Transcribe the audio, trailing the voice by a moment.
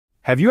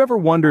Have you ever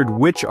wondered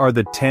which are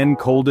the 10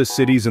 coldest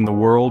cities in the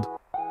world?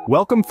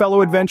 Welcome, fellow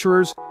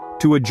adventurers,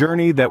 to a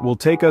journey that will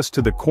take us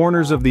to the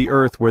corners of the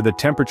earth where the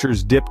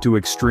temperatures dip to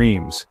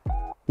extremes.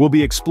 We'll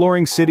be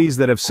exploring cities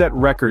that have set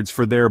records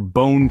for their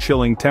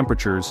bone-chilling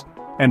temperatures,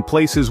 and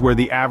places where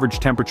the average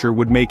temperature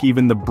would make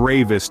even the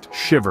bravest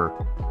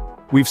shiver.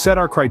 We've set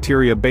our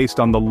criteria based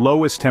on the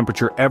lowest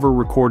temperature ever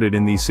recorded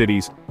in these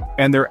cities,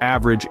 and their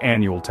average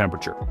annual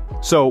temperature.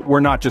 So, we're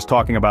not just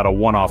talking about a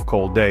one-off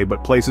cold day,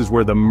 but places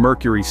where the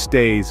mercury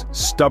stays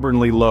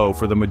stubbornly low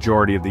for the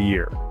majority of the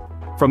year.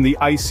 From the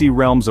icy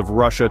realms of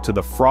Russia to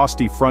the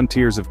frosty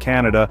frontiers of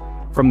Canada,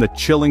 from the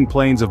chilling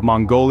plains of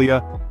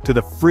Mongolia to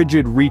the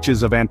frigid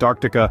reaches of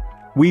Antarctica,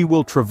 we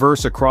will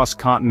traverse across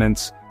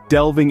continents,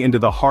 delving into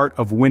the heart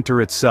of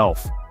winter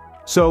itself.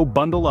 So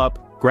bundle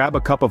up, grab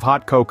a cup of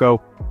hot cocoa,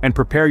 and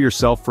prepare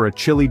yourself for a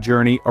chilly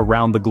journey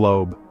around the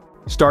globe.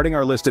 Starting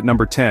our list at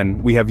number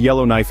 10, we have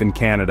Yellowknife in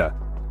Canada.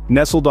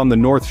 Nestled on the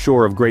north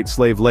shore of Great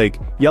Slave Lake,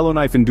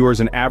 Yellowknife endures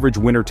an average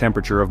winter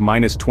temperature of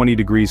 -20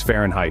 degrees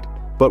Fahrenheit.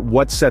 But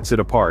what sets it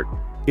apart?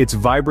 Its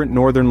vibrant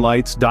northern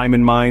lights,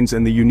 diamond mines,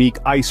 and the unique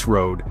ice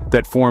road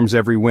that forms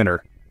every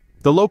winter.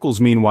 The locals,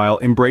 meanwhile,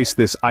 embrace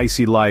this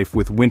icy life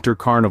with winter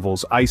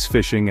carnivals, ice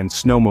fishing, and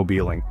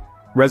snowmobiling.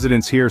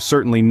 Residents here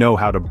certainly know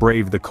how to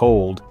brave the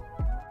cold.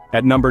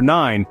 At number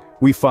 9,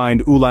 we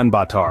find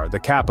Ulaanbaatar, the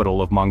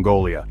capital of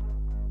Mongolia.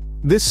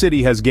 This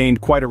city has gained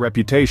quite a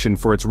reputation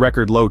for its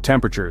record low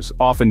temperatures,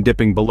 often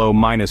dipping below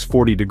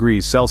 -40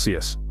 degrees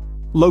Celsius.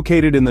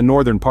 Located in the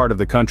northern part of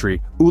the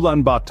country,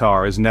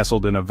 Ulaanbaatar is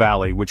nestled in a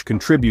valley which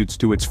contributes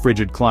to its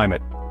frigid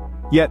climate.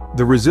 Yet,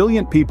 the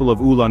resilient people of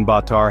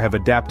Ulaanbaatar have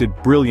adapted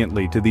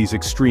brilliantly to these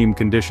extreme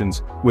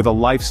conditions, with a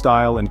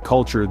lifestyle and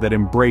culture that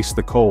embrace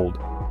the cold.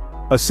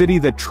 A city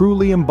that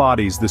truly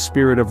embodies the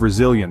spirit of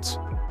resilience.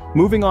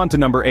 Moving on to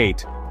number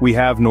 8, we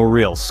have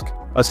Norilsk,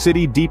 a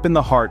city deep in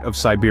the heart of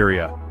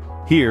Siberia.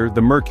 Here,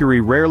 the mercury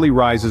rarely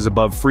rises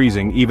above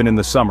freezing even in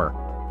the summer.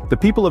 The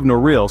people of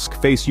Norilsk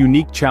face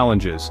unique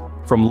challenges,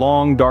 from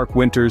long dark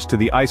winters to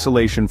the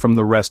isolation from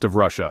the rest of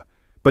Russia.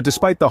 But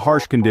despite the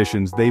harsh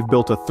conditions, they've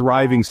built a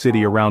thriving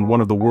city around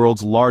one of the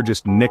world's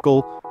largest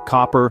nickel,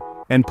 copper,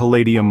 and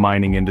palladium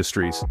mining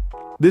industries.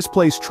 This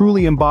place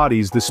truly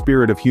embodies the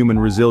spirit of human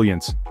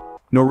resilience.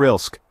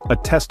 Norilsk, a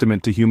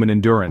testament to human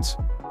endurance.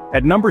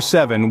 At number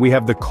 7, we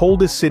have the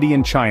coldest city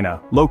in China,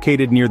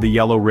 located near the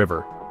Yellow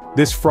River.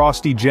 This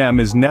frosty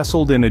gem is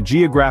nestled in a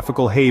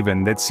geographical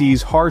haven that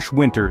sees harsh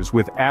winters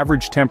with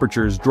average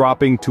temperatures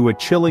dropping to a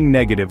chilling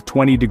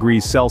 -20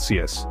 degrees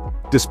Celsius.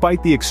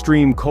 Despite the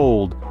extreme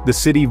cold, the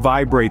city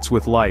vibrates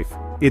with life.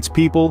 Its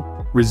people,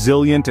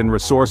 resilient and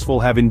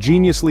resourceful, have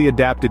ingeniously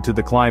adapted to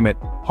the climate,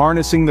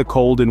 harnessing the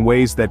cold in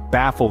ways that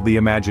baffle the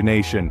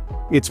imagination.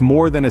 It's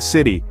more than a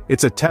city,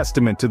 it's a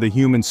testament to the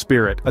human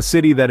spirit, a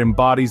city that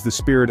embodies the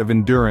spirit of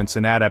endurance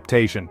and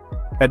adaptation.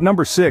 At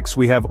number 6,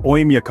 we have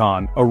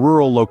Oymyakon, a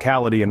rural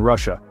locality in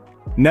Russia.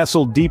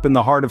 Nestled deep in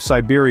the heart of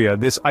Siberia,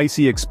 this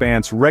icy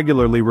expanse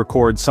regularly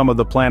records some of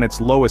the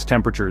planet's lowest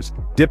temperatures,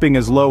 dipping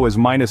as low as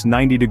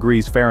 -90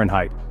 degrees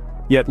Fahrenheit.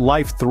 Yet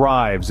life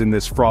thrives in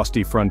this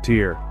frosty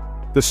frontier.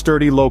 The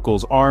sturdy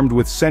locals, armed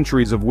with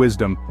centuries of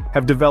wisdom,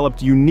 have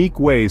developed unique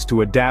ways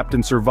to adapt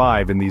and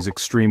survive in these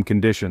extreme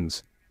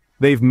conditions.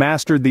 They've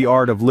mastered the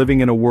art of living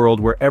in a world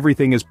where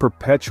everything is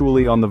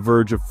perpetually on the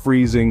verge of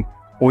freezing.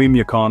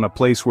 Oymyakon, a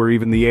place where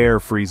even the air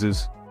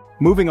freezes.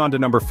 Moving on to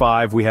number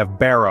 5, we have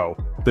Barrow,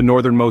 the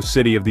northernmost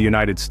city of the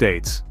United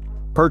States.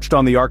 Perched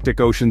on the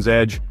Arctic Ocean's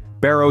edge,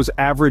 Barrow's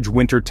average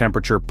winter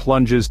temperature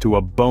plunges to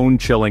a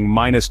bone-chilling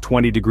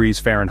 -20 degrees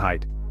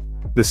Fahrenheit.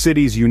 The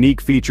city's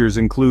unique features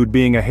include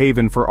being a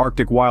haven for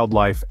Arctic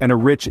wildlife and a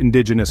rich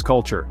indigenous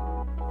culture.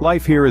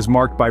 Life here is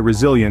marked by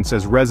resilience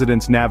as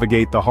residents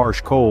navigate the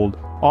harsh cold,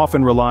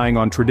 often relying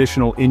on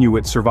traditional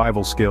Inuit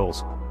survival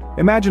skills.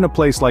 Imagine a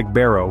place like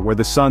Barrow where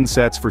the sun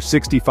sets for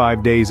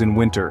 65 days in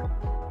winter.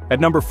 At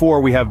number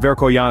 4, we have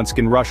Verkhoyansk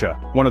in Russia,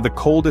 one of the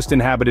coldest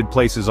inhabited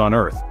places on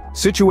Earth.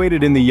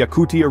 Situated in the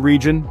Yakutia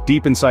region,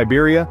 deep in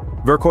Siberia,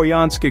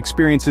 Verkhoyansk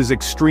experiences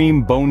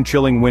extreme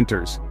bone-chilling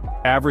winters.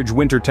 Average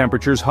winter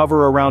temperatures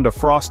hover around a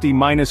frosty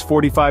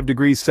 -45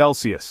 degrees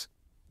Celsius.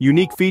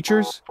 Unique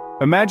features?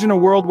 Imagine a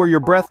world where your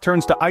breath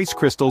turns to ice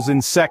crystals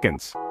in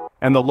seconds.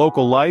 And the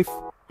local life?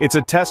 It's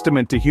a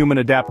testament to human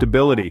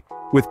adaptability,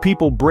 with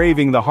people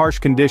braving the harsh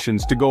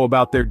conditions to go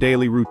about their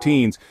daily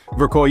routines.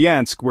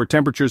 Verkhoyansk, where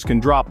temperatures can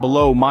drop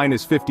below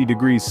 -50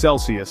 degrees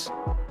Celsius.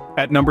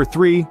 At number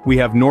 3, we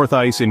have North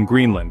Ice in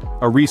Greenland,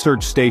 a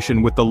research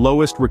station with the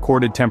lowest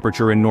recorded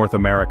temperature in North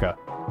America.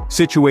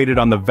 Situated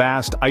on the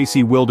vast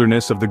icy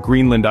wilderness of the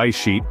Greenland ice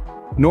sheet,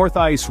 North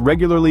Ice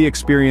regularly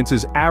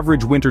experiences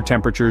average winter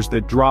temperatures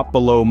that drop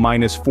below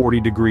 -40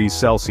 degrees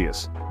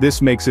Celsius.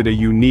 This makes it a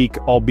unique,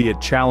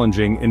 albeit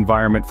challenging,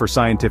 environment for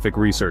scientific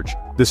research.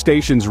 The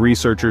station's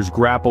researchers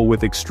grapple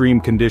with extreme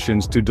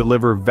conditions to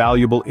deliver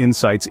valuable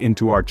insights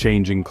into our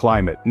changing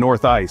climate.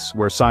 North Ice,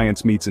 where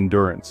science meets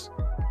endurance.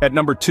 At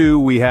number 2,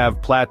 we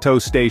have Plateau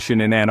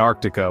Station in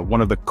Antarctica,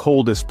 one of the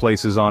coldest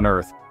places on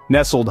Earth.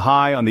 Nestled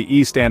high on the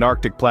East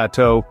Antarctic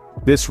Plateau,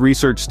 This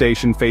research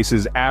station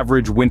faces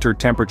average winter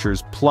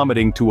temperatures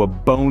plummeting to a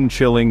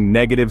bone-chilling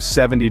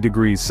 -70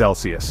 degrees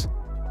Celsius.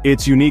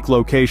 Its unique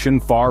location,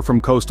 far from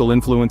coastal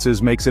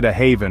influences, makes it a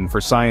haven for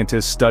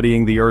scientists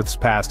studying the Earth's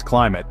past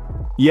climate.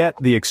 Yet,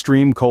 the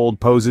extreme cold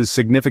poses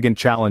significant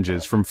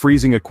challenges, from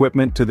freezing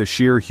equipment to the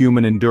sheer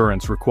human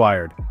endurance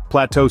required.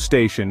 Plateau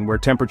Station, where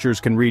temperatures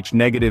can reach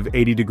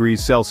 -80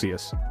 degrees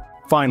Celsius.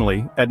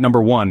 Finally, at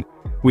number 1,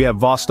 we have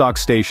Vostok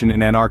Station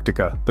in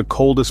Antarctica, the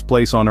coldest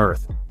place on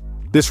Earth.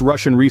 This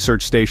Russian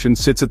research station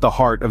sits at the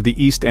heart of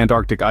the East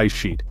Antarctic ice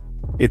sheet.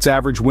 Its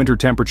average winter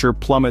temperature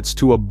plummets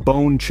to a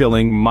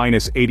bone-chilling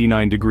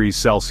 -89 degrees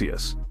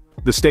Celsius.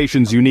 The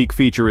station's unique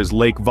feature is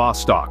Lake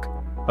Vostok,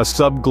 a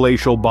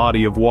subglacial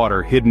body of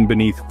water hidden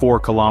beneath 4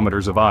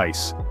 kilometers of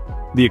ice.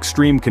 The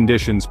extreme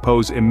conditions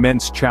pose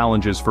immense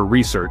challenges for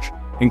research,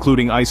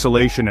 including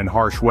isolation and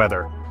harsh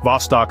weather.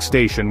 Vostok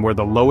Station, where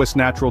the lowest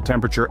natural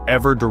temperature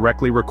ever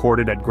directly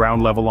recorded at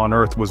ground level on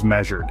Earth was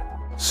measured.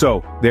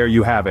 So, there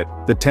you have it,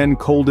 the 10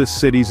 coldest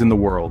cities in the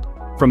world.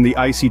 From the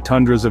icy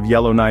tundras of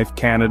Yellowknife,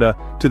 Canada,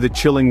 to the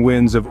chilling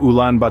winds of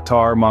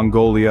Ulaanbaatar,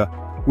 Mongolia,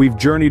 we've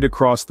journeyed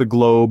across the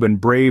globe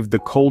and braved the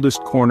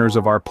coldest corners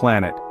of our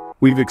planet.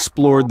 We've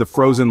explored the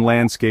frozen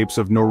landscapes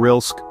of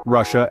Norilsk,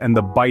 Russia, and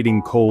the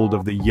biting cold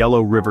of the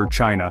Yellow River,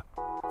 China.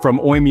 From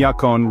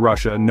Oymyakon,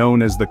 Russia,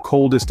 known as the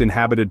coldest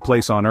inhabited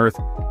place on Earth,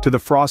 to the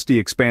frosty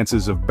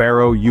expanses of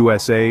Barrow,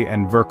 USA,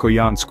 and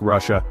Verkhoyansk,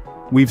 Russia,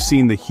 we've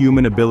seen the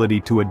human ability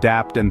to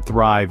adapt and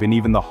thrive in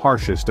even the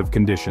harshest of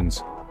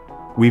conditions.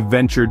 We've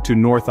ventured to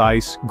North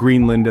Ice,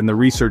 Greenland, and the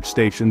research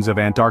stations of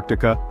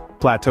Antarctica,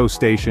 Plateau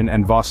Station,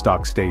 and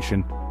Vostok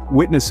Station,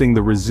 witnessing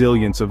the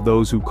resilience of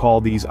those who call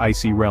these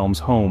icy realms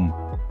home.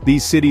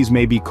 These cities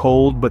may be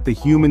cold, but the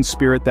human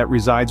spirit that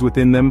resides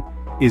within them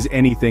is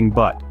anything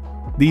but.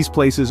 These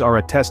places are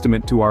a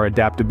testament to our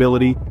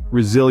adaptability,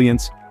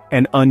 resilience,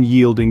 and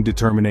unyielding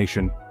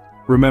determination.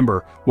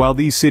 Remember, while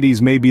these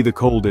cities may be the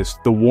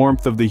coldest, the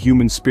warmth of the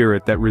human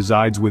spirit that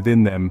resides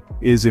within them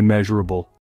is immeasurable.